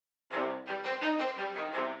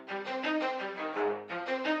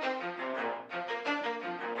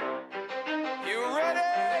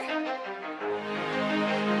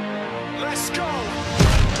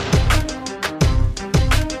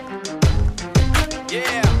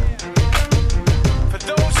Yeah. For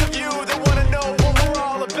those of you that want to know what we're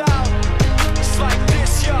all about, it's like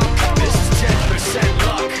this, y'all. This is 10%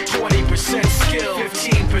 luck, 20% skill,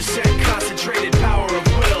 15% concentrated power of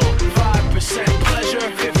will, 5% pleasure,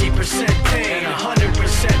 50% pain, and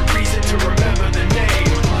 100% reason to remember the name.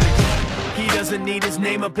 He doesn't need his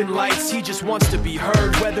name up in lights, he just wants to be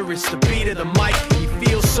heard, whether it's the beat of the mic. He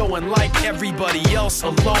feels so unlike everybody else,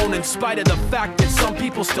 alone, in spite of the fact that some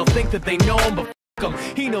people still think that they know him, but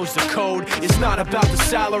he knows the code. It's not about the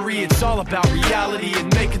salary, it's all about reality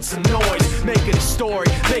and making some noise, making a story,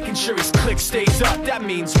 making sure his click stays up. That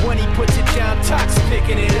means when he puts it down, Tox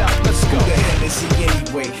picking it up. Let's go. Who the hell is he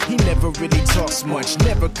anyway? He never really talks much,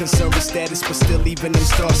 never concerned with status, but still even him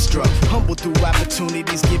starstruck. Humble through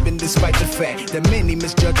opportunities given despite the fact that many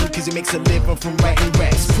misjudge him cause he makes a living from writing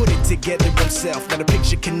raps. Put it together himself, now the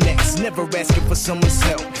picture connects, never asking for someone's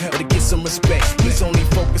help or to get some respect. He's only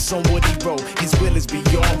focused on what he wrote, his will is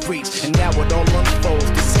beyond reach, and now it all unfolds,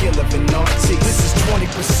 the skill of an artist. This is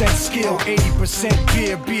 20% skill, 80%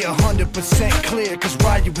 fear, be 100% clear, cause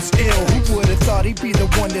Ryu was ill. Who would've thought he'd be the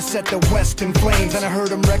one that set the West in flames? And I heard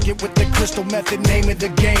him wreck it with the crystal method, name of the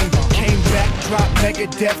game. Came back, dropped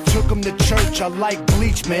Megadeth, took him to church. I like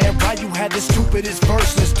Bleach, man. Ryu had the stupidest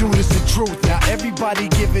verse, this dude is the truth. Now everybody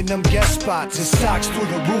giving them guest spots and stocks through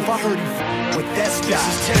the roof. I heard he with that stock.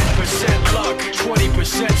 This is 10% luck,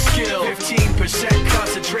 20% skill, 15%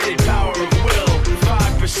 concentrated power of will,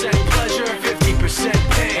 5% pleasure, 50%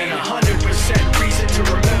 pain, and 100% reason to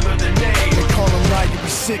remember the name. They call him Ryu,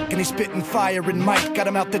 he's sick and he's spitting fire. And Mike got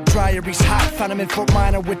him out the dryer, he's hot. Found him in Fort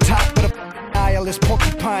Minor with top, but a is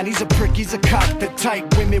porcupine, he's a prick, he's a cock. The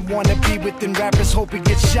type women wanna be within, rappers hope he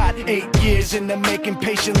gets shot. 8 years in the making,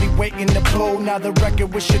 patiently waiting to blow. Now the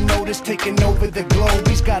record with your notice taking over the globe.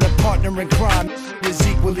 He's got a partner in crime, is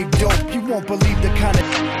equally dope. You won't believe the kind of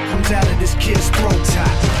comes out of this kid's throat.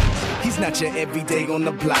 He's not your everyday on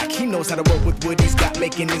the block. He knows how to work with what he's got,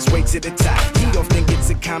 making his way to the top. He often gets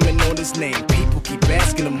a comment on his name. People keep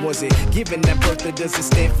asking him, was it given that birth or does it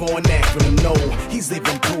stand for an acronym? No, he's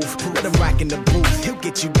living proof. Let him rock in the booth. He'll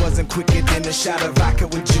get you buzzing quicker than a shot of vodka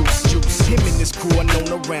with juice. Him and his crew are known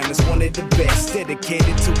around as one of the best,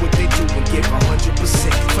 dedicated to what they do and give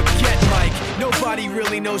 100%. Forget Mike, nobody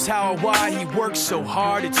really knows how or why he works so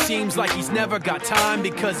hard. It seems like he's never got time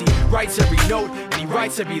because he writes every note and he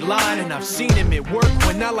writes every line. And I've seen him at work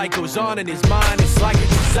when that light goes on in his mind. It's like a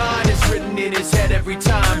design is written in his head every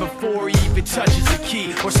time before he even touches a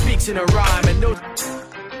key or speaks in a rhyme. And those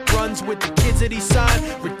runs with the kids that he signed,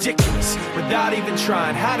 ridiculous, without even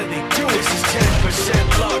trying. How do they do it? This is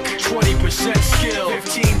 10% luck, 20% skill,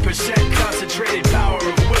 15% concentrated power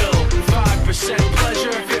of will, 5%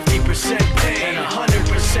 pleasure, 50% pain, and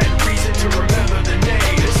 100% reason